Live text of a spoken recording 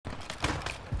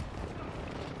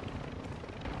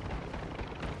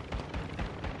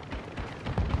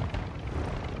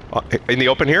In the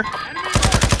open here?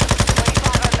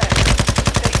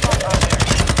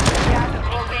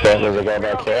 Okay, there's a guy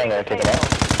back here. I'm gonna take him out.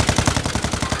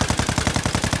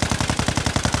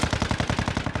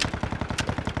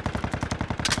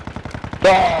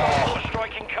 Oh!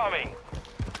 Strike incoming.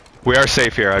 We are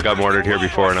safe here. I got mortared here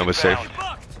before and I was safe.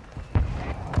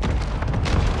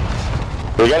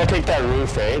 We gotta take that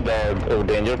roof, eh? The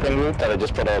danger pin roof that I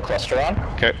just put a cluster on.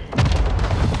 Okay.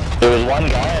 There was one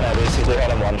guy and I basically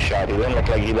had him one shot. He looked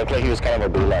like he was kind of a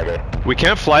bootlegger. We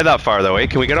can't fly that far though, eh?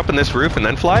 Can we get up in this roof and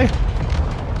then fly?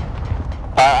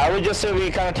 I would just say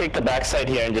we kind of take the backside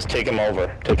here and just take him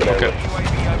over. Take it over.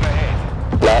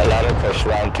 Ladder push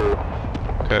round 2.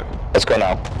 Okay. Let's go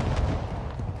now.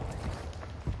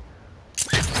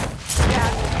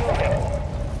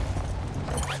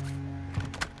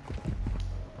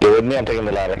 You with me? I'm taking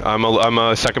the ladder. I'm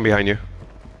a second behind you.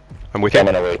 I'm with you. I'm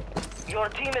gonna wait. Your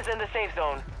team is in the safe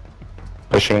zone.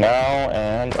 Pushing now,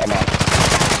 and I'm on.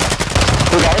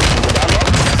 2 guys, go down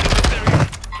one.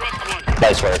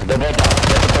 Nice work. They're both down.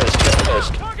 Get the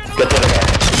first. Get the other.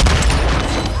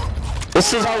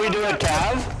 This is how we do it,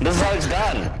 Cav. This is how it's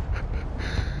done.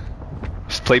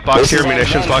 Just plate box here,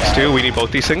 munitions box too. We need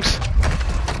both these things.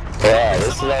 Yeah,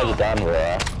 this is how it's done,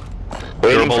 bro.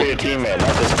 Waiting for your teammate,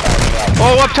 not just climbing up.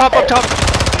 Oh, up top, up top!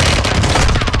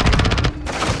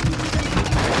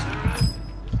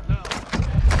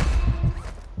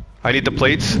 I need the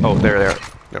plates. Oh, there.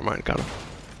 Never mind, got them.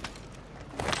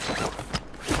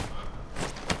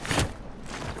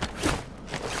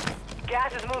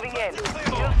 Gas is moving in. New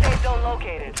safe zone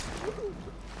located.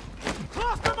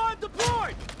 Cluster mine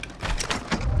deployed!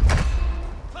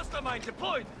 Cluster mine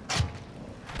deployed!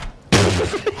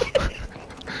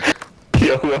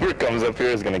 Yo, whoever comes up here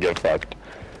is gonna get fucked.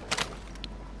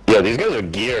 Yo, these guys are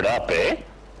geared up, eh?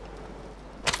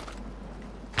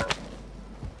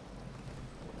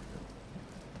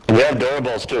 We have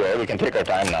durables too, eh? We can take our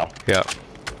time now. Yeah.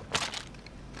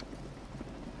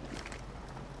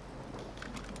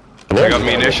 I got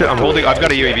munition. I've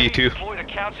got a UAV too. Deployed a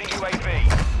counter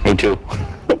UAV. Me too.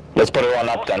 Let's put it on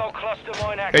up then. Hostile cluster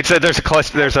mine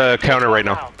active. There's a counter right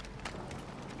now.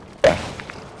 Yeah.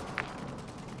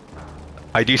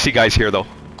 I do see guys here though.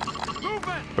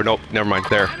 Or nope, never mind.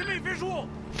 There. Enemy visual!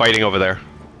 Fighting over there.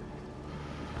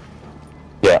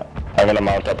 Yeah. I'm gonna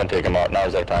mount up and take them out.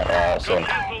 Now's their time. Soon.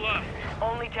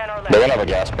 Only 10 are left. They're gonna have a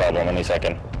gas problem any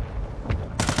second.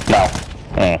 Now.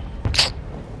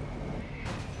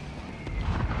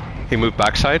 He moved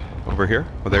backside over here.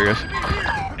 Oh, there he is.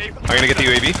 I'm gonna get the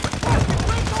UAV.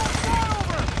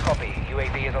 Copy.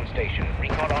 UAV is on station.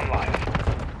 Recon online.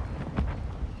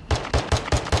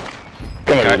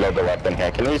 Gonna reload the weapon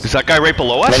here. Can we? Is that guy right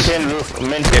below us? Maintain roof.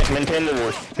 Maintain the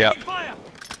roof. Yeah.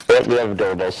 Yep, we have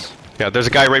durables. Yeah, there's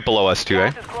a guy right below us too,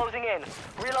 eh? Gas is closing in.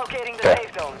 Relocating the Okay.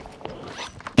 safe zone.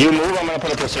 You move, I'm gonna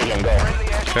put a precision. Go. Friendly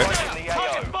Okay. airstrike in the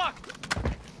AO.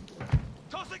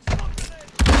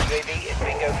 UAV is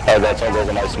bingo. Oh, that's all. There's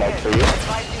a nice smoke for you.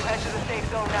 Advise you head to the safe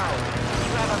zone now.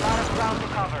 You have a lot of ground to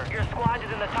cover. Your squad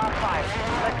is in the top 5.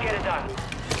 Let's get it done.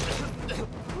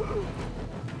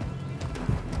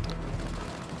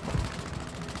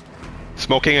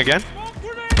 Smoking again?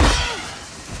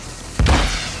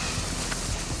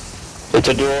 It's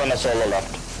a duo and a solo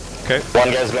left. Okay.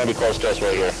 One guy's gonna be close to us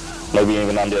right here. Maybe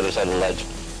even on the other side of the ledge.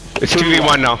 It's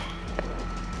 2v1 now.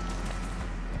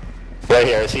 Right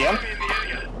here, see him?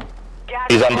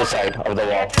 He's on this side of the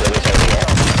wall. The other side of the wall.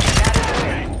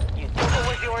 You took it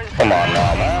with yours. Come on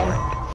now, man.